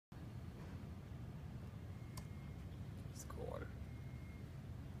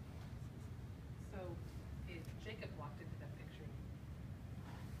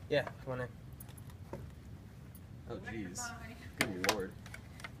Yeah, come on in. Oh, jeez. Good lord.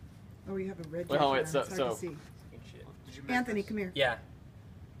 Oh, you have a red Wait, jacket wait, on. so- It's hard so- to see. Did you Anthony, come here. Yeah.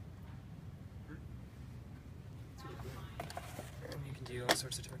 And you can do all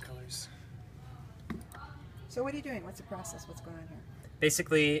sorts of different colors. So what are you doing? What's the process? What's going on here?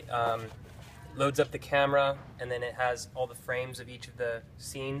 Basically, loads up the camera, and then it has all the frames of each of the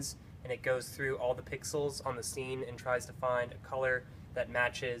scenes, and it goes through all the pixels on the scene and tries to find a color that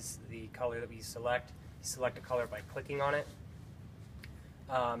matches the color that we select. You select a color by clicking on it.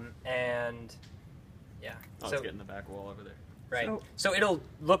 And yeah. Oh, it's getting the back wall over there. Right. So it'll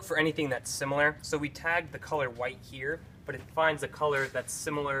look for anything that's similar. So we tagged the color white here, but it finds a color that's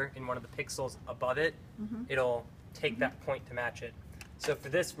similar in one of the pixels above it. It'll take that point to match it. So for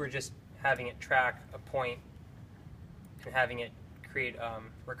this, we're just having it track a point and having it create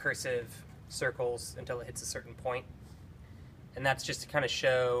recursive circles until it hits a certain point. And that's just to kind of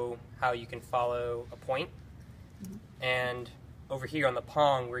show how you can follow a point. And over here on the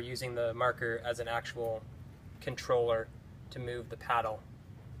Pong, we're using the marker as an actual controller to move the paddle.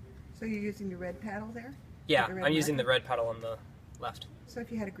 So you're using the red paddle there? Yeah, The red I'm using the marker? red paddle on the left. So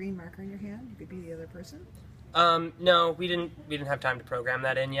if you had a green marker in your hand, you could be the other person? No, we didn't have time to program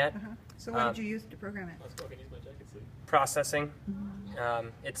that in yet. So what did you use to program it? Let's go ahead and use my jacket sleeve. Processing.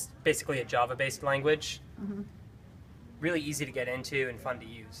 It's basically a Java-based language. Really easy to get into and fun to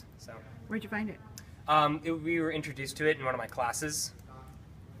use. So. Where'd you find it? We were introduced to it in one of my classes.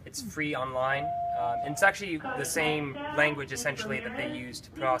 It's free online. And it's actually the same language essentially that they use to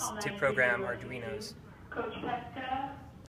program Arduinos. Coach Pesca.